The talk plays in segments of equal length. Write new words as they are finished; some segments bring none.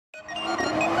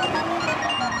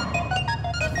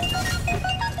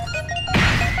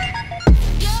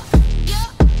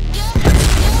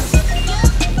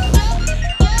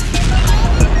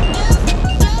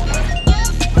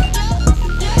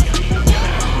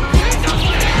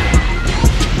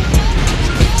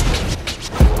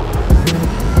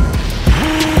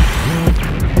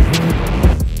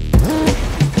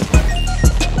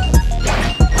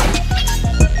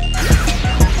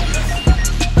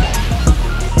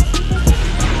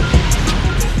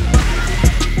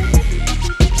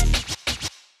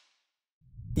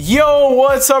Yo,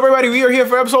 what's up, everybody? We are here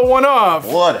for episode 1 of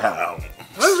Bloodhounds.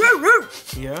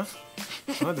 Yeah,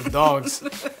 oh, the dogs.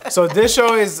 So this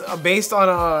show is based on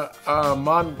a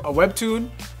webtoon.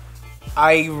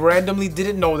 I randomly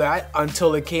didn't know that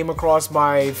until it came across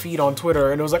my feed on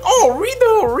Twitter, and it was like, "Oh, read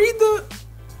the."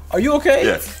 Are you okay?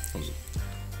 Yeah.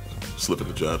 Slipping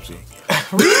the job, too.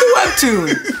 Read the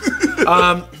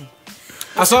webtoon.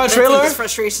 I saw a trailer. His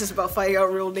frustrations about finding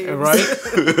out real names. Right?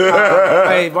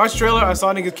 I watched the trailer, I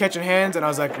saw niggas catching hands, and I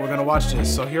was like, we're gonna watch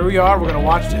this. So here we are, we're gonna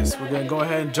watch this. We're gonna go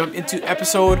ahead and jump into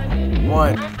episode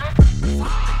 1.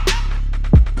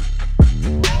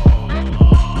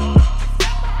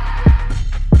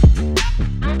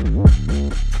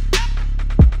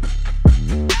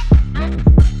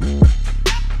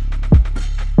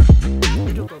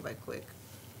 It'll go by quick.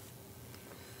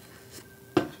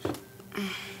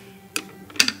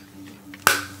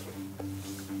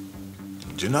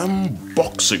 Jinam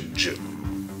Boxing Gym.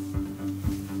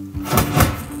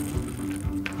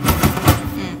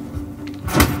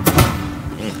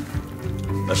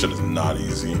 That shit is not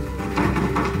easy.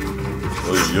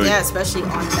 Yeah, especially on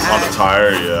that. On the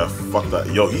tire, yeah. Fuck that.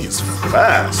 Yo, he's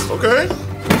fast, okay? If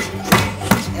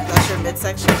that's your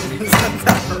midsection,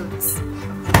 that hurts.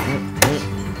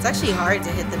 It's actually hard to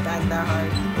hit the back that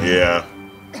hard. Yeah.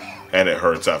 And it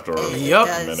hurts after a Yep.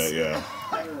 minute, yeah.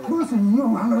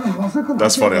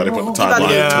 That's funny how they put the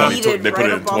timeline in 2020. They put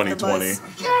it in 2020.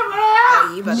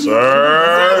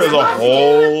 Sir, there's a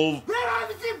whole...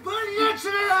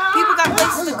 People got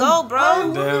places to go,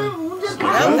 bro. Damn.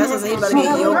 That's what he about to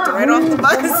get yoked right off the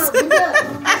bus.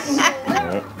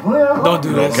 Don't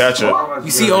do Don't this. catch it.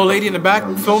 You see old lady in the back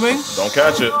filming? Don't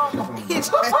catch it.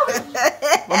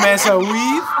 My man said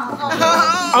weave.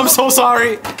 I'm so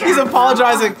sorry. He's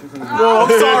apologizing. Whoa,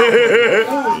 I'm sorry.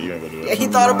 You ain't gonna do Yeah, that. he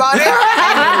thought about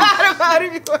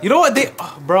it. You know what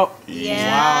bro?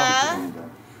 Yeah. Wow.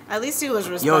 At least he was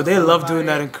respectful. Yo, they love doing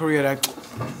about that in Korea. That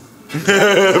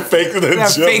Fake the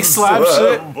that fake slap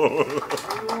shit.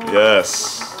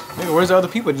 Yes. Nigga, where's the other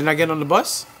people? Didn't I get on the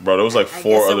bus? Bro, there was like I guess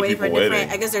 4 they're other waiting for people a different-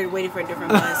 waiting. I guess they're waiting for a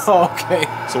different bus. Oh, okay.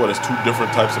 So what, there's 2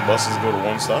 different types of buses go to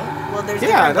one stop? Well, there's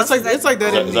Yeah, different that's like buses it's like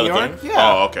that in Is New that a York. thing?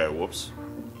 Yeah. Oh, okay, whoops.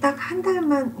 딱 한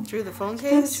달만 through the phone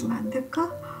case. 기다려주면 안 될까?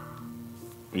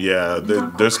 Yeah,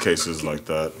 there's cases like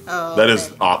that. Oh, That is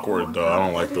okay. awkward though. I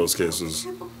don't like those cases.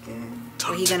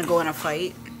 Are he gonna go in a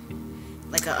fight?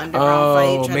 Like an underground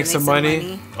fight? Trying to make some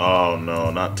money? Oh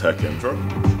no, not tech intro.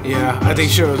 Yeah, I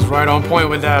think she was right on point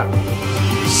with that.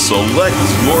 Select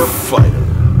your fighter.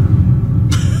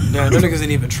 Yeah, them niggas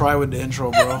didn't even try with the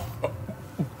intro, bro.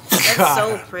 That's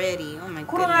so pretty. Oh my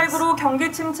goodness. 코로나19로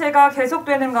경기 침체가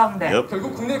계속되는 가운데 Yep.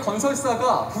 결국 국내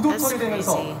건설사가 부도 That's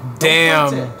처리되면서 crazy.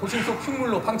 Damn. 도심 속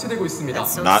흉물로 방치되고 있습니다.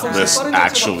 That's so Not sad. this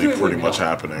actually pretty much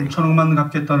happening. 5천억만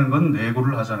갚겠다는 건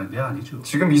내고를 하자는 게 아니죠.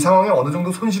 지금 이 상황에 어느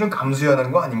정도 손실은 감수해야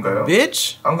하는 거 아닌가요?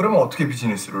 Bitch? 안 그러면 어떻게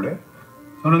비즈니스를 해?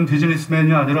 저는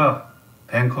비즈니스맨이 아니라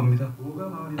뱅커입니다.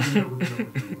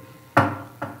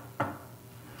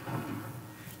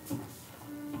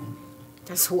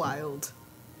 That's wild.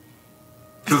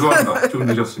 죄송합니다. 좀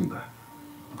늦었습니다.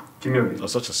 김영희.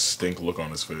 That's such a stink look on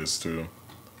his face too.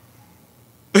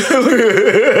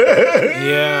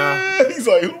 Yeah. He's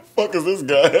like, who the fuck is this He's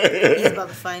guy? about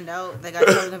to find out. That guy's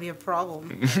probably gonna be a problem.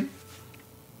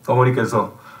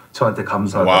 어머니께서 저한테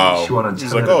감사하다고 Wow. 시원한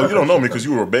He's like, oh, you don't know me because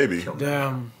you were a baby.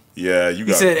 Damn. Yeah, you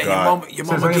He got said, got. your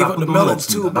mama 세상에 gave up 나쁜 the 돈은 melons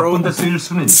too, 없습니다. bro. 나쁜 데 쓰일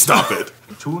수는 있어. Stop it.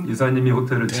 좋은 이사님이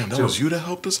호텔을 Damn, that 직접 was you that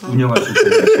helped us out. 운영하실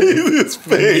때 His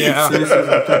face. Yeah.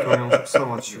 호텔 경영 숙사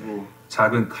마치고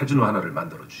작은 카지노 하나를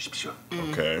만들어 주십시오.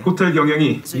 Okay. 호텔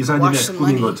경영이 So you 이사님의 wash some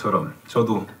꿈인 money. 것처럼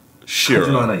저도 Shira.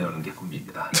 카지노 하나 여는 게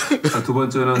꿈입니다. 자, 두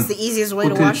번째는 That's the easiest way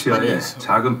to 호텔 wash money. 지하에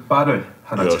작은 바를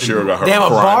하나 Yo, Shira got her They have a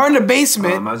bar in crime. the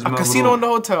basement, a 마지막으로 casino in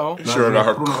the hotel. Shira got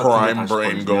her 코로나가 crime 다시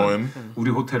brain 번지면 going. 우리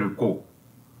호텔을 꼭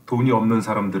돈이 없는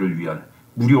사람들을 위한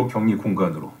무료 격리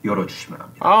공간으로 열어주시면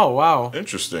합니다. Oh, wow.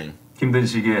 Interesting. 힘든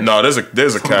시기에 No, there's a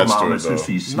서로 catch to 마음을 it 쓸 수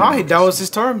though. 있으면 Nah, that was his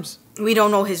terms. We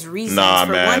don't know his reasons Nah,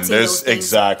 for man. wanting There's those things.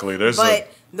 exactly. There's a. But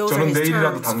those are 저는 his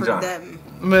내일이라도 terms for 당장 them.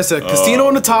 It's a casino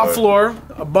on the top boy. floor,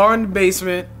 a bar in the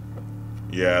basement.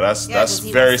 Yeah, that's Yeah, 'cause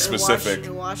he very wants to specific.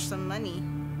 Wash some money.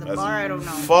 The That's- bar, I don't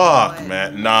know. Fuck, but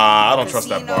man. Nah, I don't the trust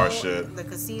that casino- bar shit. The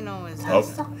casino is. Oh,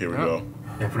 here we go.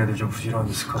 예쁜 애들 좀 부지런히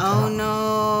있을 것 Oh 같아.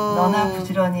 no. 너나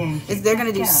부지런히 Is they're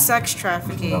gonna do sex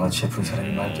trafficking? 나같이 예쁜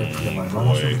사람이 많게 예쁘게 말만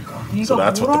Boy. 하니까. So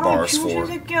that's what the bar is 병신 for.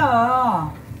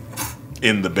 새끼야.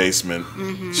 In the basement.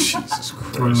 Mm-hmm. Jesus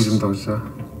얼굴 Christ. 좀더 있어.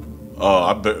 Oh,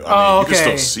 I bet. I mean, Oh, you can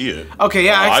still okay. see it. Okay,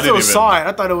 yeah, Oh, I still didn't even- saw it.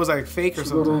 I thought it was like fake or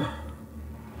something.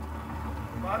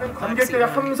 많은 관객들의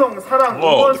함성, 사랑,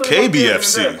 Whoa, 응원 the KBFC.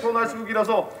 소리가 들리는데 코로나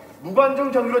시국이라서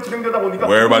무관중 경기로 진행되다 보니까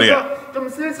Where everybody at? 좀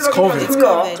It's 쓸쓸하게 COVID. It's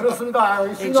COVID. 그렇습니다.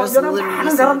 They just literally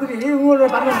said.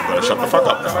 Better shut the fuck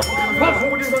up.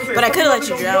 But I could have let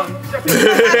you drown.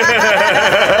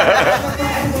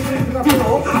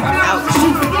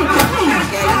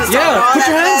 Yeah, put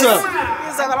your hands up.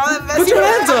 Put your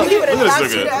hands up. Look at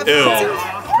this nigga. Ew.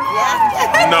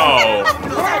 No.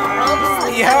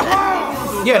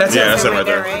 Yeah. Yeah, that's Yeah, it. that's it right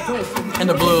there. And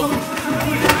the blue.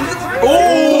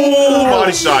 Ooh,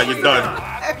 body shot. You're done.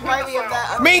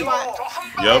 Me.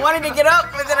 I Yep. wanted to get up,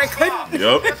 but then I couldn't.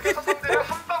 Yep.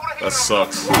 That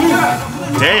sucks.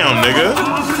 Damn, nigga.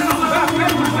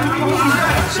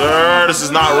 Sir, this is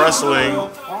not wrestling.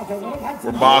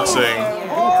 We're boxing.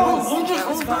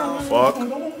 Fuck.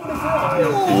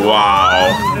 Wow.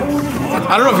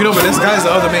 I don't know if you know, but this guy's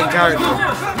the other main character.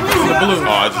 The blue.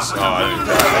 Oh, I didn't.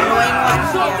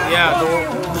 Yeah.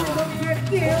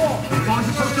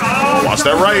 Watch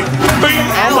that right.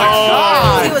 Oh my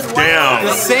God. Damn.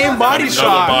 The same body Another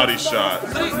shot. body shot.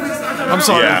 I'm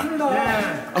sorry.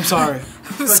 Yeah. I'm sorry.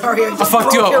 I'm sorry. I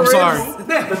fucked you up. I'm sorry.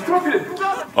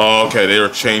 Oh, okay. They were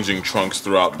changing trunks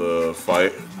throughout the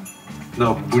fight.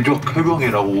 나 무적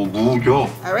해병이라고 무적.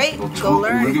 Alright, go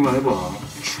learn. 물기만 해봐.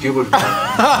 죽여버릴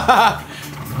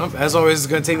As always, it's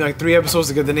gonna take me like 3 episodes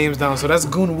to get the names down. So that's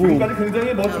Goon Woo.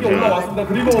 굉장히 멋지게 올라왔습니다.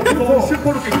 그리고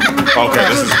실포를 Okay,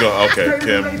 this is good. Okay,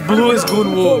 Kim. Blue is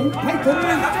Goon Woo.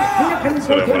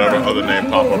 So then whatever other name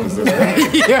pop up is this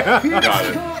one. Yeah. Got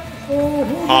it.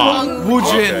 Hong. Woo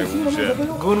Okay, Jin. Woo Jin.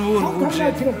 Goon Woo and Woo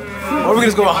Jin. Or we can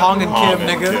just go with Hong and Hong Kim, and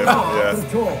nigga. Kim, yeah.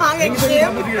 Hong and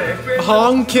Kim.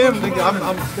 Hong Kim,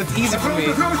 nigga. It's easy for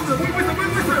me.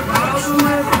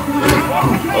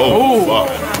 Oh, fuck.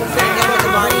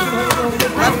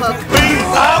 Left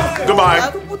hook. Goodbye.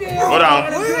 Up. Go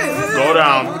down. Go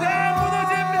down.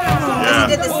 He Yeah.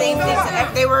 did the same thing.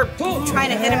 They were trying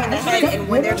to hit him in the head, and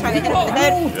when they're trying to hit him in the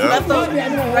head, Yeah. left hook,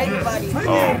 right body.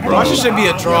 Oh, bro. Roshi should be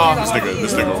a draw. This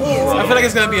nigga. I feel like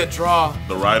it's gonna be a draw.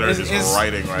 The writer is It's-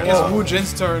 writing right It's now. Woo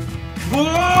Jin's turn. No.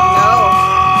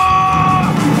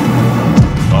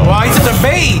 Wow, he's such a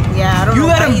bait. Yeah, I don't know. You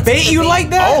let why him he took bait the you like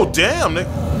that? Oh, damn, nigga.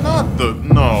 Not the.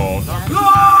 No.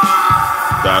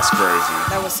 That's crazy.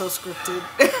 That was so scripted.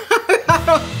 I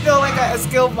don't feel like a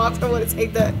skilled boxer would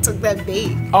have took that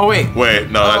bait. Oh wait. Wait,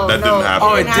 no, that didn't happen.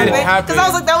 Oh, it didn't happen. Because I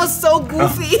was like, that was so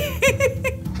goofy.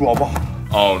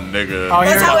 Oh, nigga. Oh,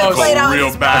 That's here how it it goes. played out. Real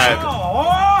His bad.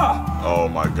 Oh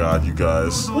my god, you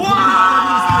guys.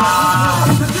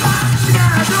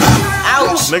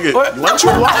 Ouch. Nigga, What? let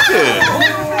you rock it.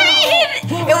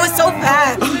 It was so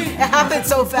fast. It happened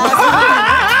so fast.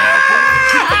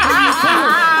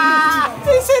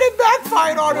 They said it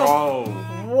backfired on him. Oh.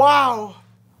 Wow.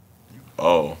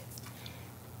 Oh.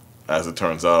 As it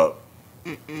turns out.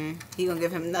 He gonna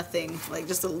give him nothing, like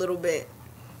just a little bit.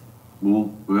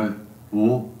 뭐? 왜?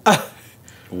 뭐?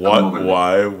 What?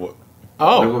 Why? What?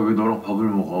 Oh. 내가 왜 너랑 밥을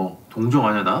먹어? 동정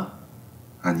아니야 나?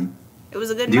 아니 It was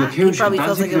a good 네가 match. He 케이오 씨 probably 딴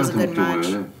feels like it was a 새끼한테 good match.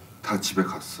 목적을 해. 다 집에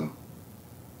갔어.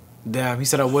 Damn, he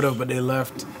said I would have, but they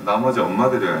left. 나머지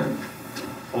엄마들이야.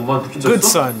 엄마한테 빚졌어? Good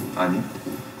son. 아니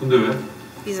근데 왜?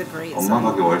 He's a great 엄마 son.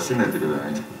 가게 월세 내드려야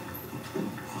해.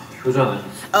 효자네.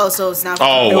 Oh, so it's not.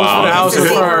 Oh, it was wow. for the house. It's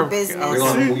It's for for her.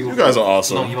 business. You guys are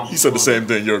awesome. He said the same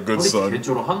thing. You're a good son.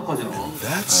 개조로 한까지 나와.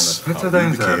 That's 폐차 how we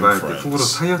다니면서 became 알바할 때 friends. 속으로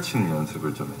타이어 치는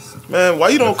연습을 좀 했어. Man, why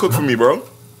you don't cook for me, bro?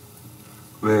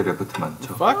 왜 레프트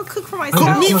많죠? I'll Fuck. cook for Cook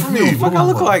myself. meat for me. Fuck I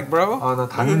look like, bro? 아 나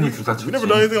당연히 주사 쳤지. You never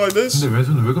done anything like this?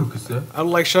 왼손은 왜 그렇게 세? I look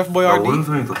like Chef 나 Boyardee.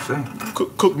 오른손이 더 세.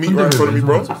 Cook meat right in front of me,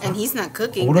 bro. And he's not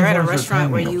cooking. They're at a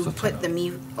restaurant where you put the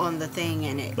meat on the thing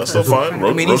and it. That's still cooks. fine. I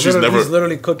mean, he's Roshi's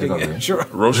literally cooking it. Sure.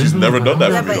 Roshi's never done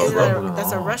that Yeah, for but me, is though, bro.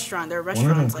 that's a restaurant. There are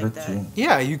restaurants like that.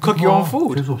 Yeah, you cook your own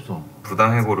food. 재수 없어.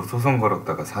 부당해고로 소송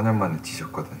걸었다가 4년 만에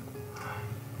지셨거든.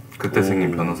 그때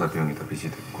생긴 변호사 비용이 다 빚이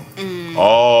됐고.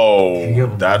 Oh,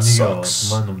 기업은 that 분위기가 sucks.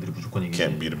 그만한 놈들이 무조건 이기지.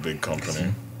 Can't beat a big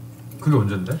company. 그게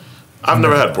언젠데? I've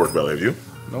never had pork belly. Have you?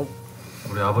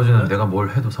 우리 아버지는 내가 뭘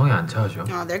해도 성에 안 차죠.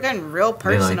 Oh, they're getting real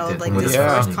personal. Like this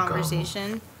Yeah. first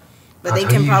conversation. But they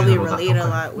can probably relate a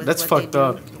lot with That's what fucked they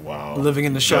up. do. Wow. Living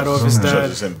in the shadow of his dad.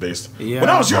 Judges and based. Yeah. When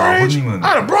I was your age, I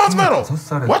had a bronze medal.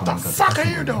 26살에 What the fuck are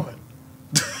you doing?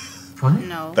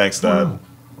 No. Thanks, Dad.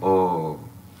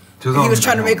 죄송합니다. He was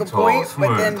trying to make a 저 point,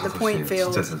 but then the 25이에요. point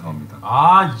failed. 진짜 죄송합니다.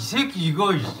 아, 이 새끼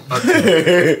이거.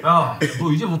 야,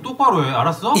 너 이제 뭐 똑바로 해.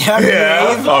 알았어?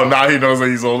 Yeah. Oh, now he knows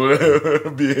that he's older.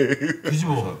 Behave.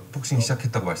 뒤집어. 복싱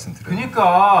시작했다고 말씀드려요.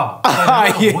 그니까.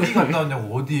 예. 어디 갔다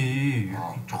왔냐고 어디.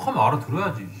 척하면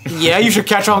알아들어야지. Yeah, you should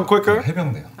catch on quicker.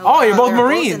 해병대요. Oh, you're both They're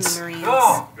Marines. in the Marines.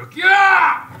 야, 몇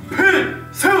개야?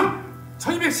 필승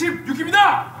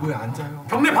 1216입니다. 왜 앉아요?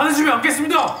 경례 받으시면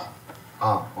앉겠습니다.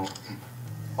 I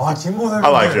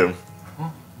like him.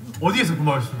 어디에서 그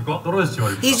말했습니까? 떨어졌지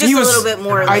말입니다. He's just a little bit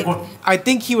more like. I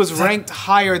think he was ranked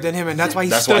higher than him, and that's why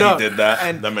he That's stood why he up. did that.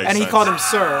 And, That makes and he sense. called him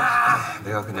sir.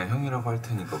 내가 그냥 형이라고 할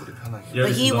테니까 우리 편하게.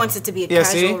 But he wants it to be a Yeah,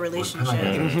 see? casual relationship.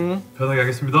 편하게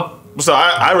하겠습니다. So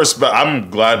I respect.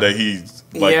 I'm glad that he's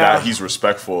like Yeah. that. He's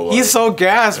respectful. He's so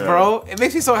gassed, bro. It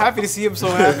makes me so happy to see him so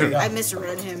happy. I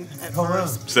misread him at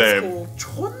first. Same. Cool.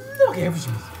 존나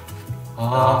개부심이었어.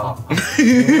 What do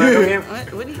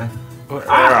you?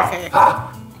 Okay.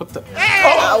 What the?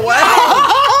 What?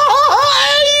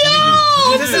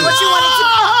 This is what you wanted to.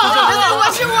 This is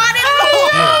what you wanted.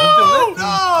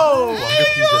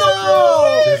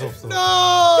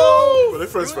 No. They're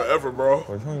friends forever, bro.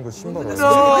 No.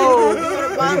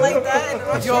 Like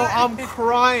that. Yo, I'm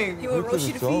crying. You want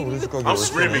Roshi to feed you? I'm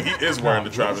screaming. He is wearing the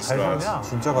Travis Scotts.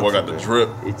 Boy got the drip.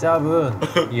 이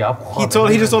짭은 이 앞.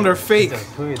 He just on their fake.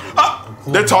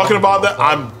 They're talking about that.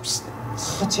 I'm.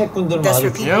 사채꾼들만 That's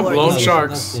아주 for people. Yep, loan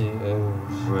sharks.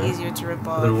 Easier to rip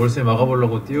다들 off. 월세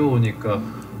막아보려고 뛰어오니까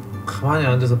가만히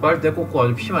앉아서 빨대 꽂고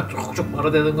아주 피만 쪽쪽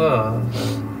빨아대는 거야.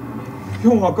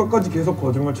 형 아까까지 계속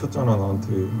거짓말 쳤잖아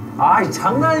나한테. 아이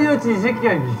장난이었지 이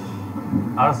새끼야.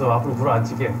 알았어 앞으로 불 안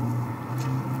칠게.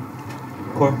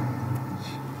 걸.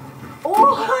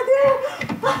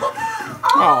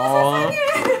 Aww.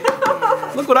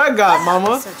 Look what I got,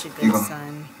 mama. Such a good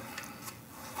son.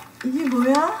 이게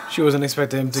뭐야? She wasn't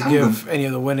expecting him to give any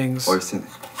of the winnings. 월세네.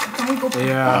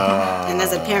 Yeah. And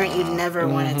as a parent, you'd never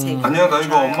want to take. 아니야 나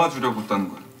이거 엄마 주려고 딴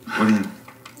거야. 우리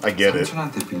I get it.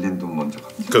 삼촌한테 빌린 돈 먼저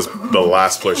갚자. Because the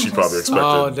last place she probably expected.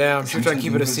 Oh damn, she was trying to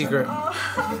keep it a secret.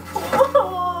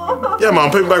 Yeah,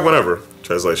 mom, pay me back whenever.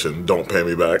 Translation: don't pay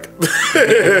me back.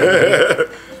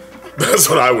 That's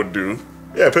what I would do.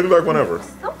 Yeah, pay me back whenever.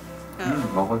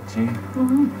 먹었지.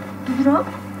 누구랑?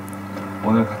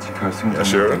 오늘 같이 결승. Yeah,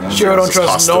 sure. Sure, don't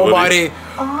trust nobody.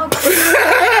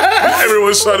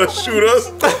 Everyone's trying to shoot us.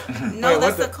 No,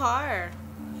 that's the car.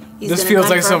 He's This gonna feels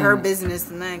gun like for some- her business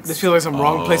next. This feels like some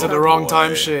wrong place at the wrong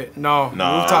time boy. shit. No,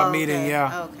 Nah. rooftop Oh, meeting, okay.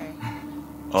 yeah. Okay.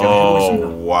 Oh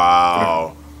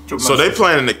wow. So they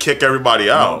planning to kick everybody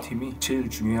out. 팀이 제일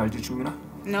중요할지 준민아.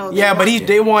 No. Yeah, but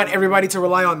they want everybody to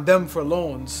rely on them for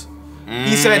loans.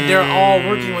 He said they're all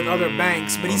working with other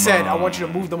banks, but he said, I want you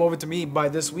to move them over to me by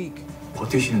this week.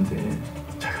 버티시는데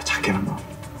저희가 작게나마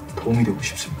도움이 되고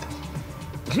싶습니다.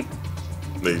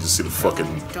 They just see the fucking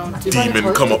Don't do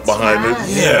demon come up behind it.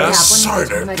 Yeah,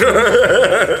 Sergeant.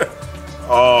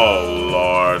 Oh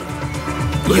Lord.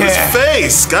 Look at his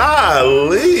face.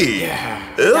 Golly. Now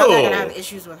they're gonna have Ew.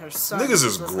 issues with her son. Niggas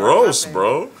is What's gonna gross, happen?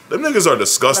 bro. Them niggas are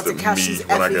disgusting That's to a me couch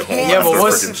when I she's get home effing Yeah, but after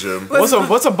what's- freaking gym.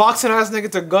 What's a boxing ass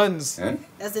nigga to guns?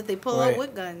 As if they pull Wait. out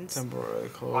with guns. Temporarily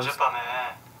closed.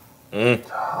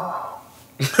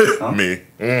 Me.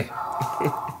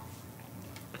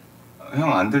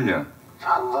 형 안 들려.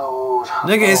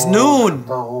 Nigga, it's noon.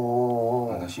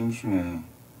 나 심심해.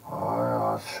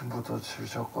 아침부터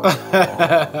지쳤거든.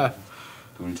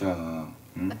 놀자.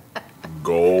 응?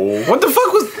 Go. What the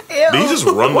fuck was? Did he just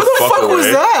run What the the fuck fuck away? was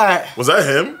that? Was that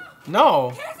him?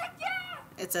 No.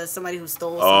 It's somebody who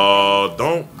stole Oh,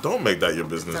 don't make that your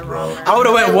business, something. bro. I would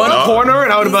have went one No. corner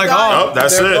and I would have been like, oh, Nope,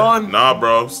 that's they're it. gone. Nah,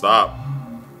 bro, stop.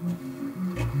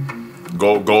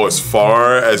 Go as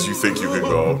far as you think you can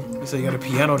go. So you got a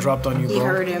piano dropped on you, He bro.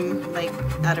 heard him like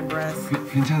out of breath.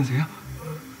 괜찮으세요?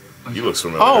 He looks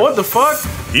familiar. Oh, what the fuck?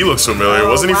 He looks familiar. Oh,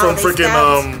 Wasn't he wow, from they freaking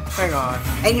stabbed. Hang on.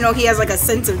 And you know he has like a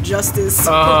sense of justice.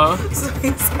 Uh-huh. So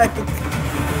he's like,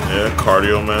 Yeah,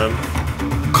 cardio man.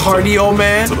 Cardio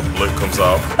man. So the blick comes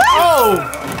out. Oh!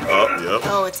 Yep.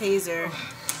 oh, a taser.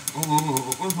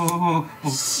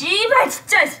 씨발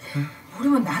진짜.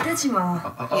 우리만 나대지 마.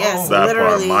 Yes, That part.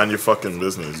 literally. Mind your fucking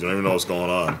business. You don't even know what's going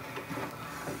on.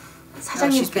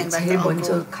 사장님께 제일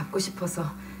먼저 갚고 싶어서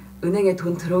은행에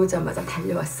돈 들어오자마자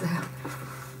달려왔어요.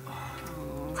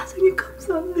 사장님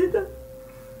감사합니다.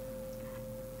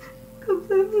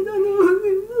 감사합니다. 너무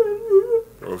감사합니다.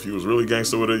 Bro, if he was really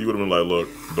gangster with it, you would have been like, look,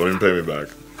 don't even pay me back.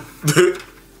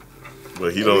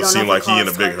 But he We don't don't seem know like if he he in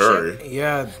a calls big hardship. hurry.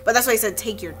 Yeah. But that's why he said,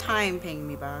 take your time paying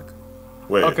me back.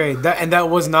 Wait. Okay, that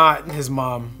was not his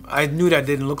mom. I knew that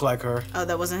didn't look like her. Oh,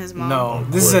 that wasn't his mom? No,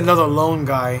 this is another lone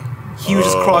guy. He was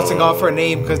just crossing off her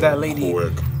name because that lady.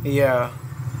 Quick. Yeah.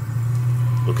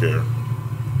 Look here.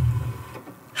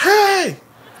 Hey!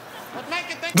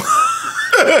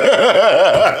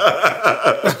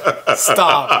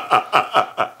 Stop.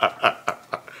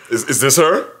 Is this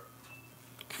her?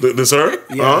 This her?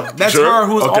 Yeah. That's Sure? her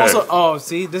who's Okay. also. Oh,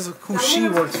 see, this is who she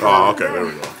works for. Oh, okay, there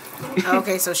we go.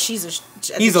 Okay, so she's a.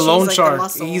 He's a loan like shark. The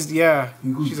muscle. She's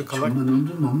a collector.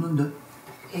 정말 넘는데?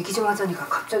 얘기 좀 하자니까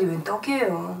갑자기 웬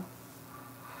떡이에요.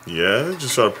 Yeah,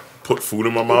 just try to put food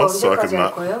in my mouth so I could 언제까지 할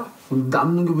not. 거예요?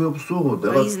 남는 게 왜 없어?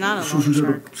 내가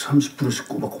수수료로 30%씩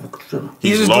꼬박꼬박 주잖아.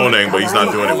 He's loaning, but he's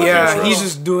not doing it with Yeah, interest. he's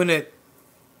just doing it.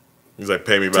 He's like,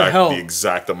 pay me back help. the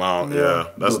exact amount.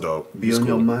 Yeah, that's dope. 미연이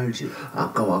엄마 알지?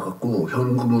 아까 와갖고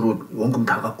현금으로 원금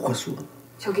다 갖고 갔어.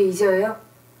 저게 이제예요?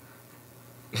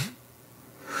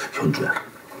 현주야,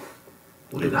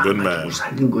 우리가 Good 안 man. 가지고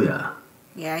살린 거야.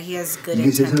 Yeah, he has good 이게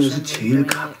세상에서 intentions. 제일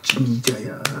값진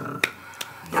이자야.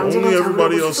 Only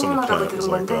everybody else on the planet is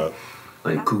like that.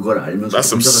 아니 그걸 알면서 That's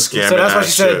some 혼자 scamming So that's why ass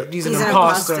she said shit. he's an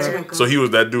imposter. So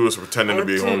that dude was pretending to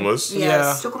be homeless.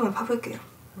 Yeah. 조금만 파볼게요.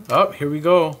 Oh, here we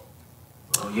go.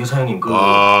 예 사장님 그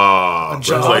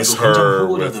replace her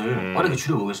with. 빠르게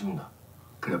줄여보겠습니다.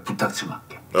 그래 부탁 좀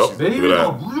할게. Oh, look at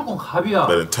that. 무조건 갑이야.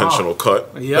 That intentional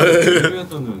cut.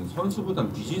 TV에서는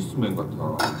선수보단 비즈니스맨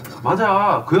같아.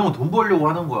 맞아. 그 형은 돈 벌려고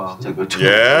하는 거야.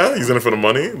 Yeah, he's in it for the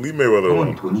money. Leave Mayweather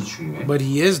alone. 돈이 중요해. But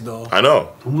he is though. I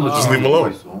know. Just leave him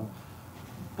alone.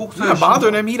 It's not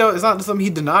bothering him. It's not something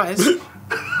he denies.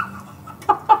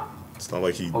 It's not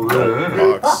like he don't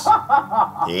box.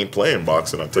 He ain't playing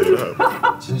boxing, I'll tell you that.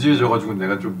 진지해져가지고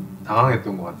내가 좀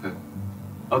당황했던 것 같아.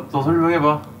 너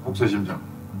설명해봐. 복수의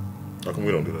심정. How come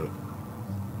we don't do that?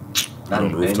 난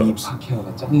매니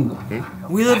파키아오가 짱인 거 같아.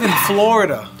 We live in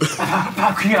Florida.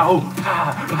 파키아오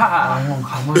형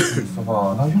가만히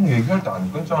있어봐. 나 형 얘기할 때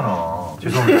안 끊잖아.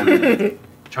 죄송합니다.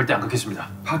 절대 안 끊겠습니다.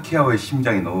 파키아오의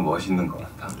심장이 너무 멋있는 것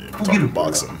같아. 포기를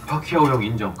boxing. 파키아오 형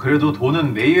인정. 그래도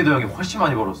돈은 메이웨더 형이 훨씬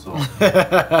많이 벌었어.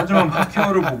 하지만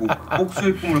파키아오를 보고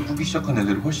복수의 꿈을 꾸기 시작한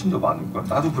애들이 훨씬 더 많을 거야.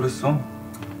 나도 그랬어.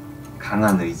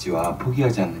 강한 의지와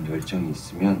포기하지 않는 열정이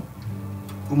있으면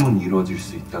꿈은 이루어질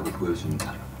수 있다고 보여주는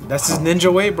사람. That's his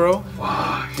ninja way, bro.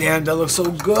 Damn, that looks so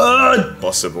good.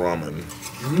 Busted ramen.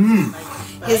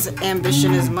 His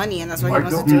ambition is money, and that's why he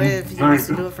wants to do it. If he wants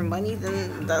to do it for money,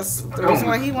 then that's the reason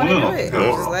why he wanted to do it.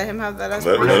 Just let him have that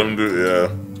aspiration. Let him do it, yeah.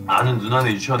 아는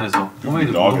누나네 유치원에서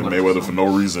꼬메이도 Dogging Mayweather for no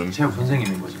reason. 체육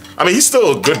선생님인 거지. I mean, he's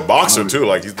still a good boxer too.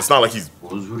 Like, it's not like he's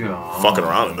뭔 소리야. fucking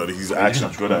around. He's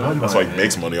actually good at it. That's why he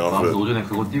makes money off of it. 오전에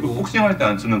그거 뛰고 복싱할 때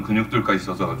안 쓰는 근육들까지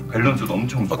있어서 밸런스도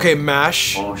엄청 좋아. Okay,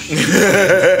 mash.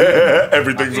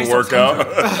 Everything's a workout.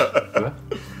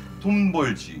 돈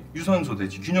벌지, 유산소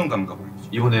되지, 균형 감각 벌지.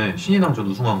 이번에 신인왕전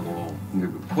우승한 거. 근데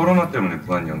그 코로나 때문에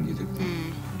무한 연기됐고.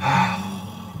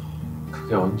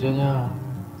 그게 언제냐?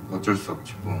 어쩔 수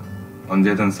없지 뭐.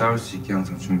 언제든 싸울 수 있게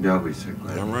항상 준비하고 있을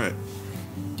거야. Damn right.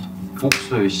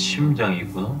 복수의 심장이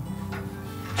있구나.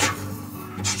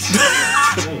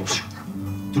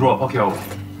 들어와 파키아오.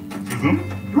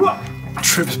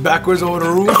 Trips backwards over the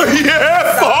roof.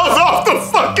 Yeah, falls off the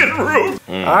fucking roof.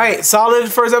 All right,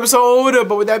 solid first episode.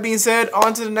 But with that being said,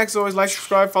 on to the next. Always like,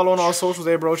 subscribe, follow on all socials.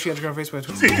 YaBoyRoshi, Instagram, Facebook,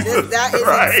 Twitter. That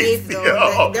isn't safe though.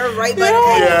 Yo. They're right by the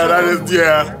page. Yeah, that is,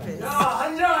 yeah.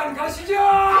 한잔 가시죠.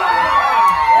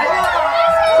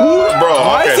 Bro,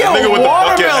 Why okay, is he the a nigga with the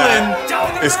bucket watermelon?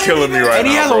 hat is killing me right And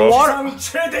he now, has bro. a water. Time to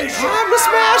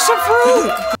smash the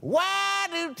fruit. Why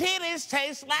do titties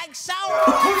taste like soap?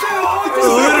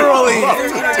 Literally.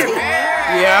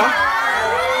 Yeah.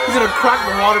 He's gonna crack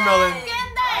the watermelon.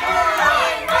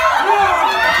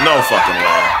 No fucking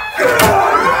way.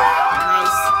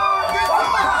 Nice.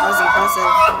 That was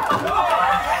impressive.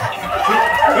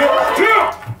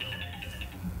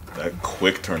 That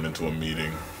quick turned into a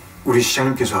meeting. 우리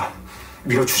시장님께서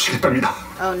밀어주시겠답니다.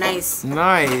 Oh, nice.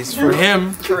 Nice for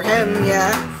him. For him,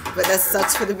 yeah. But that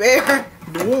sucks for the bear.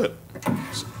 Do what?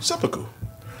 Seppuku.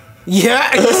 Yeah.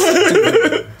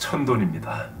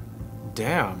 천돈입니다.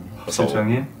 Damn.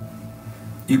 실장님,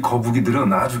 이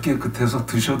거북이들은 아주 깨끗해서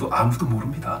드셔도 아무도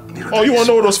모릅니다. Oh, you wanna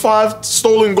know where those 5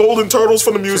 stolen golden turtles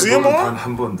from the museum are?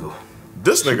 한 번도.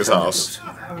 This nigga's house.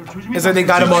 It's like they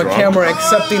got him on camera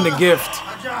accepting the gift.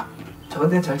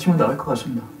 저한테 잘 치면 나올 것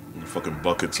같습니다. Fucking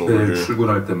buckets over 매일 here.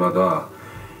 출근할 때마다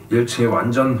 1층에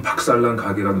완전 박살난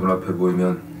가게가 눈앞에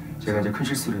보이면 제가 이제 큰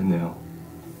실수를 했네요.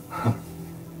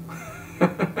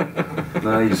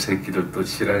 나 이 새끼들 또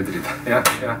지랄들이다. 야.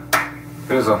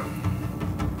 그래서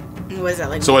What is that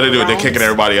like? So what they do? They're kicking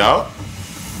everybody out?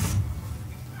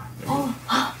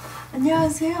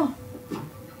 안녕하세요.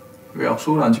 왜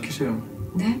약속을 안 지키세요?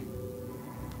 네?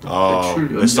 Oh,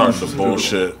 they're starting the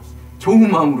bullshit. 좋은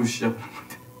마음으로 시작.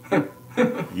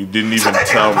 You didn't even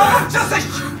tell me.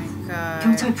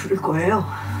 경찰 부를 거예요.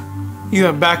 You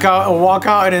gonna back out and walk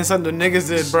out and then something the niggas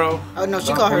did, bro. Oh no,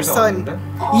 she called her son.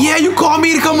 Yeah, you called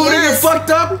me to come over there and get fucked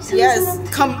up? Yes,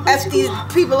 come F these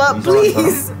people up,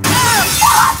 please.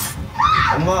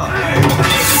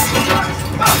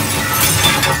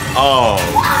 Oh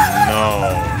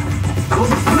no.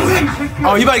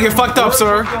 Oh, you about to get fucked up,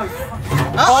 sir. Fucked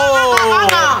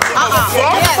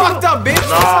up, bitch. What's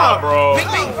Nah, up? bro. You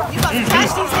about to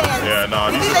catch these hands. Yeah, nah.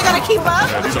 You think they gotta keep up?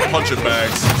 Yeah, these are punching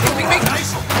bags.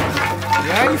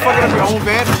 Yeah, you fucking up your own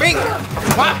bed. Bing.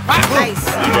 Nice.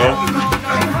 There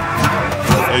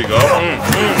you go. There you go.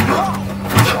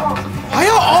 Why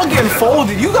y'all all getting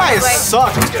folded? You guys Like,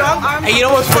 suck. strong arm. And you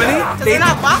know what's funny? They're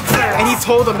not boxers. And he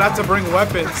told them not to bring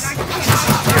weapons.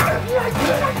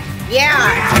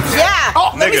 Yeah.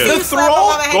 Oh, Let me see nigga, you slap him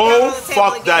on the head go on the table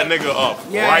fuck again. that nigga up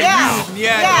right now.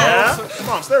 Yeah. Come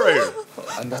on, stay right here.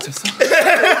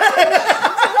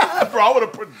 Bro, I would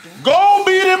have put. Go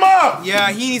beat him up.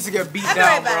 Yeah, he needs to get beat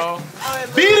down, bro.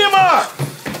 Beat him up.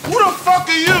 Who the fuck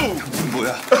are you?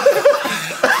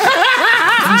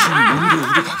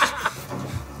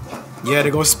 Yeah, they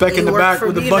go spec in the work back for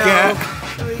with the me bucket now.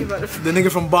 hat. The nigga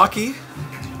from Baki.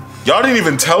 Y'all didn't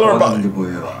even tell her about.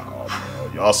 뭐예요?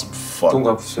 Y'all some fuck. 돈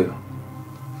갚으세요.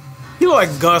 You look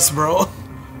like Gus, bro.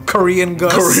 Korean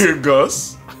Gus. Korean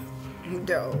Gus.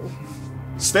 No.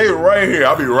 Stay right here.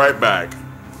 I'll be right back.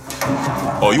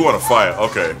 Oh, you want to fight?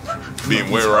 Okay.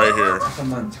 Being way right here.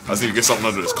 I just need to get something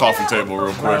under this coffee table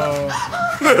real quick.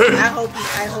 I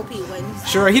hope he wins.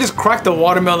 Sure, he just cracked the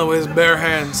watermelon with his bare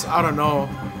hands. I don't know.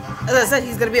 As I said,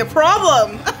 he's gonna be a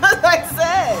problem. As I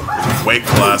said. Weight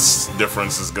class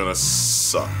difference is gonna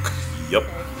suck. Yep.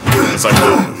 It's like,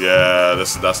 yeah,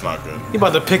 that's not good. He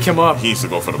about to pick him up. He needs to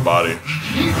go for the body.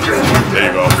 There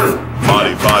you go.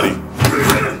 Body.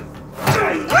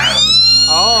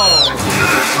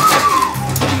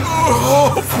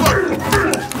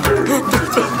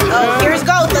 Oh, here's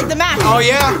goats like the match. Oh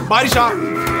yeah, body shot.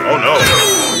 Oh no.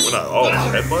 We're not. Oh,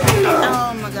 headbutt.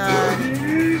 Oh my god.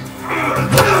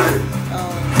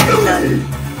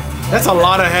 That's a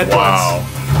lot of headbutts. Wow.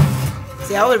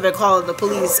 See, I would have been calling the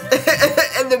police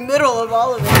in the middle of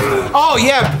all of it. Oh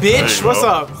yeah, bitch. you What's go.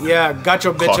 up? Yeah, got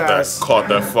your bitch ass. Caught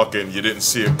that fucking. You didn't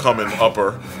see it coming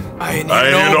upper. I ain't I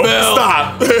even ain't no no bell.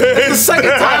 stop. The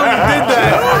second time we did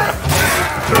that.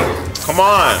 Come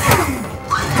on.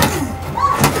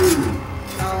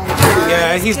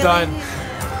 Yeah, he's done.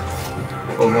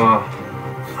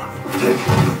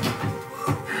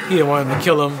 He didn't want him to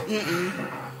kill him.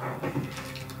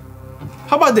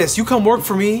 How about this? You come work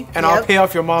for me, and I'll pay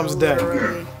off your mom's debt.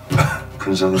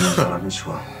 근성 있는 사람이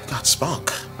좋아. Got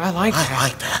spunk. I like that. I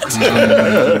like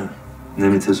that. 내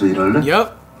밑에서 일할래?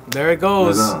 Yep. There it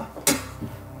goes. 내가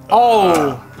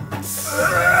Oh.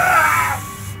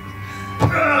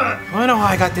 I know how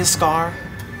I got this scar.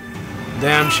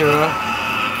 Damn, Shira.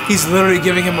 He's literally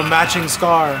giving him a matching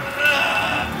scar.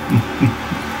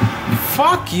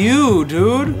 Fuck you,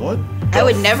 dude. What? I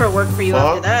would never work for you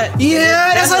after that.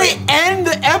 Yeah, that's how they end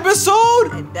the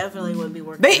episode. It definitely would be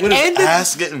working. They With his ended.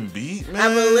 ass getting beat, man.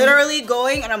 I'm literally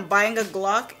going and I'm buying a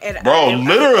Glock and Bro,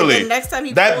 literally. and next time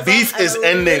he that pulls beef up, is I'm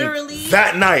ending literally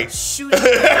that night. shooting.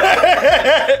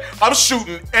 I'm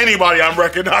shooting anybody I'm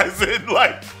recognizing.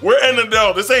 Like, we're ending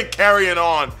this ain't carrying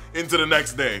on into the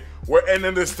next day. We're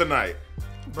ending this tonight.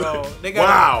 Bro, they got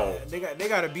Wow. They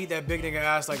gotta beat that big nigga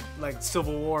ass like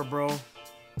Civil War, bro.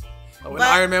 When But-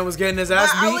 Iron Man was getting his ass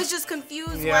But beat. I was just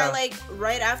confused Yeah. why, like,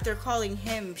 right after calling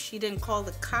him, she didn't call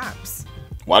the cops.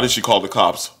 Why did she call the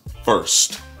cops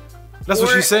first? That's what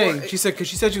Or- she's saying. or- She said because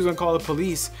she said she was gonna call the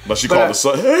police. But she called the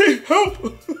son. Hey,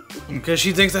 help! Because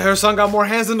she thinks that her son got more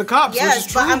hands than the cops. which is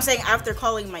Yes, but true. I'm saying after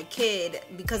calling my kid,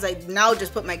 because I now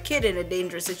just put my kid in a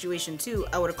dangerous situation too,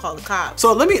 I would have called the cops.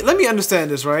 So let me understand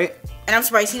this, right? And I'm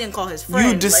surprised he didn't call his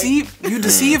friend. You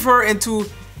deceive her into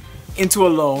a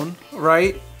loan,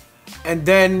 right? And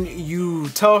then you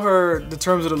tell her the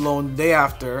terms of the loan the day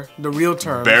after, the real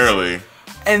terms. Barely.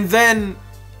 And then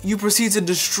you proceed to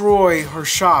destroy her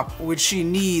shop, which she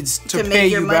needs to pay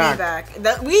make your you money back.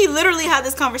 back. We literally had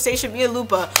this conversation, me and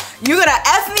Lupa. You're gonna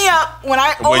F me up when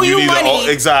I owe When you you need money.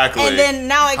 exactly. And then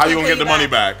now I How can't you gonna pay get the money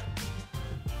back?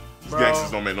 These Bro.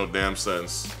 gangsters don't make no damn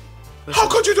sense. How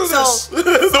could you do this?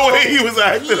 The way he was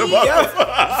acting about it.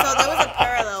 So there was a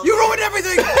parallel. You ruined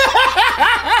everything.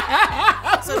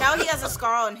 So now he has a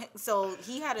scar on. So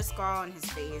he had a scar on his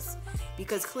face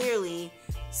because clearly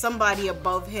somebody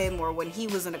above him, or when he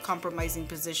was in a compromising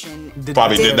position,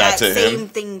 Probably did that to him. same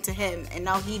thing to him, and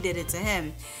now he did it to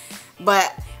him.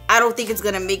 But I don't think it's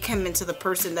gonna make him into the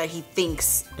person that he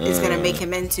thinks it's gonna make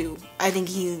him into. I think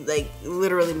he like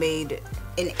literally made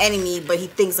an enemy, but he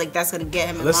thinks like that's gonna get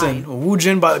him in Listen, line. Wu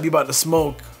Jin about to be about to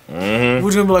smoke.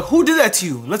 Wu Jin be like, who did that to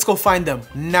you? Let's go find them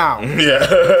now.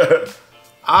 Yeah.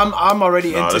 I'm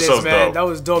already into this was this, man. dope. That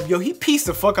was dope. Yo, he pieced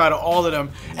the fuck out of all of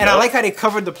them. And I like how they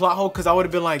covered the plot hole, because I would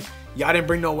have been like, y'all didn't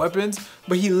bring no weapons,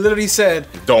 but he literally said,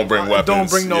 don't bring weapons. Don't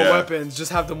bring no weapons.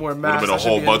 Just have them wear masks. Would have been a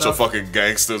whole bunch of fucking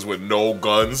gangsters with no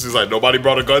guns. He's like, nobody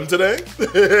brought a gun today?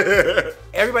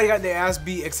 Everybody got their ass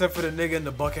beat except for the nigga in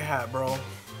the bucket hat, bro.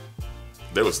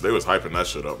 They was hyping that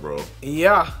shit up, bro.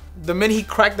 Yeah. The minute he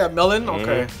cracked that melon,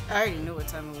 okay. I already knew what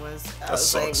time it was. I was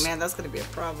sucks. like, man, that's gonna be a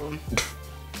problem.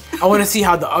 I want to see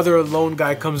how the other lone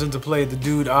guy comes into play. The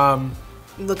dude,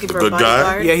 looking for a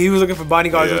bodyguard. Yeah, he was looking for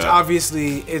bodyguards, Yeah. which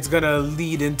obviously it's gonna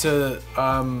lead into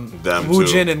Them Woo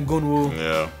too. Jin and Gunwoo.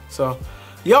 Yeah. So,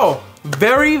 yo,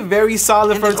 very very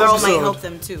solid And the first girl episode. might help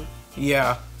them too.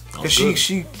 Yeah, Oh, because good.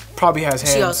 she probably has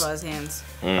hands. She also has hands.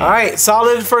 All right,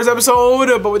 solid first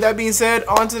episode. But with that being said,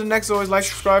 on to the next. Always like,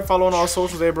 subscribe, follow on all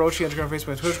socials. YaBoyRoshi, Instagram, Facebook,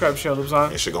 Twitter. Subscribe, share, loops on.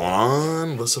 Ain't shit going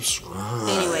on, but subscribe.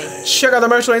 Anyway, Check out the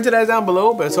merch link to that down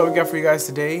below. But that's all we got for you guys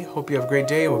today. Hope you have a great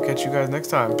day. We'll catch you guys next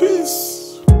time. Peace.